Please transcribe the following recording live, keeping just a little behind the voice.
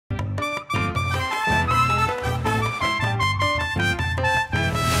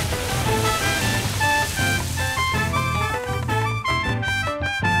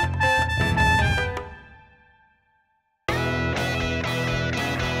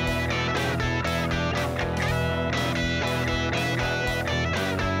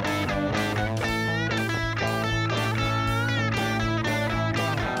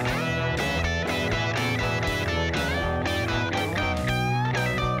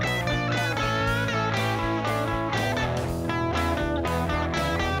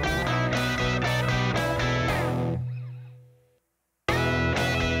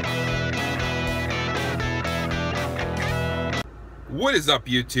What is up,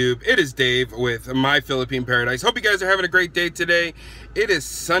 YouTube? It is Dave with My Philippine Paradise. Hope you guys are having a great day today. It is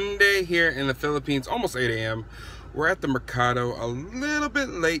Sunday here in the Philippines, almost 8 a.m. We're at the mercado a little bit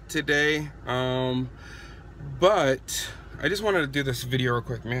late today, but I just wanted to do this video real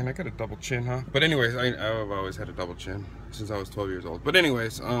quick. Man, I got a double chin, huh? But anyways, I've always had a double chin since I was 12 years old. But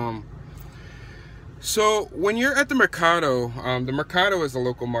anyways, so when you're at the mercado is the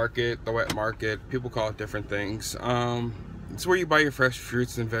local market, the wet market. People call it different things. It's where you buy your fresh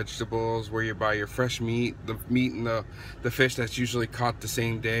fruits and vegetables, where you buy your fresh meat, the meat and the fish that's usually caught the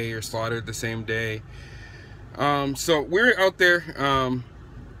same day or slaughtered the same day. So we're out there.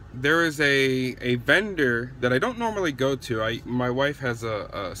 There is a vendor that I don't normally go to. My wife has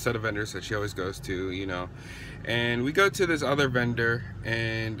a set of vendors that she always goes to, you know, and we go to this other vendor,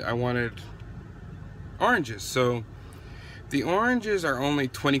 and I wanted oranges. So the oranges are only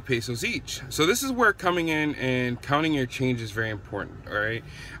 20 pesos each. So this is where coming in and counting your change is very important. All right,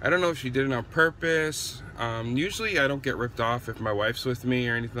 I don't know if she did it on purpose. Usually I don't get ripped off if my wife's with me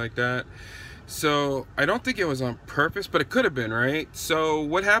or anything like that, so I don't think it was on purpose, but it could have been, right? So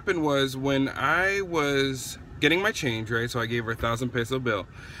what happened was, when I was getting my change, right, so I gave her a 1,000 peso bill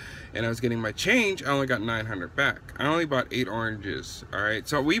and I was getting my change, I only got 900 back. I only bought 8 oranges. All right,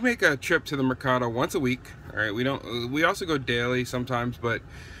 so we make a trip to the mercado once a week. All right, we also go daily sometimes, but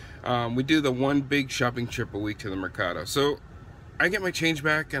we do the one big shopping trip a week to the mercado. So I get my change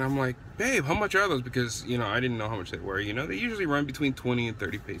back and I'm like, babe, how much are those? Because, you know, I didn't know how much they were. You know, they usually run between 20 and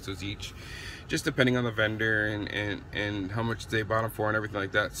 30 pesos each, just depending on the vendor and how much they bought them for and everything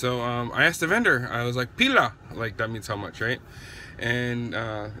like that. So I asked the vendor, I was like, pila, like that means how much, right? And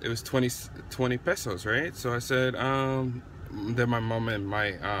it was 20 pesos, right? So I said, then my mom and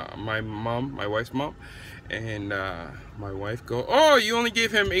my wife's mom and my wife go, oh, you only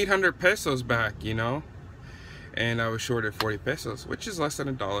gave him 800 pesos back, you know? And I was short at 40 pesos, which is less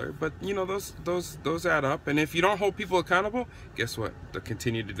than $1, but you know, those add up. And if you don't hold people accountable, guess what? They'll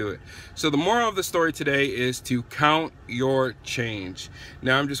continue to do it. So the moral of the story today is to count your change.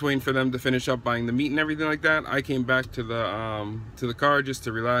 Now I'm just waiting for them to finish up buying the meat and everything like that. I came back to the car just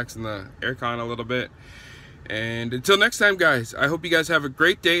to relax in the aircon a little bit. And until next time, guys, I hope you guys have a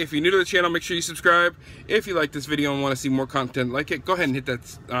great day. If you're new to the channel, make sure you subscribe. If you like this video and want to see more content like it, go ahead and hit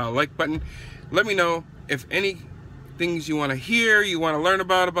that like button. Let me know if any things you want to hear, you want to learn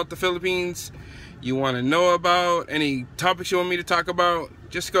about the Philippines, you want to know about, any topics you want me to talk about.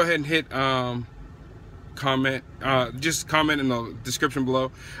 Just go ahead and hit comment. Just comment in the description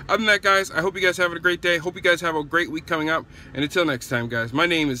below. Other than that, guys, I hope you guys have a great day. Hope you guys have a great week coming up. And until next time, guys, my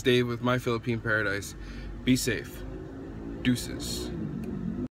name is Dave with My Philippine Paradise. Be safe. Deuces.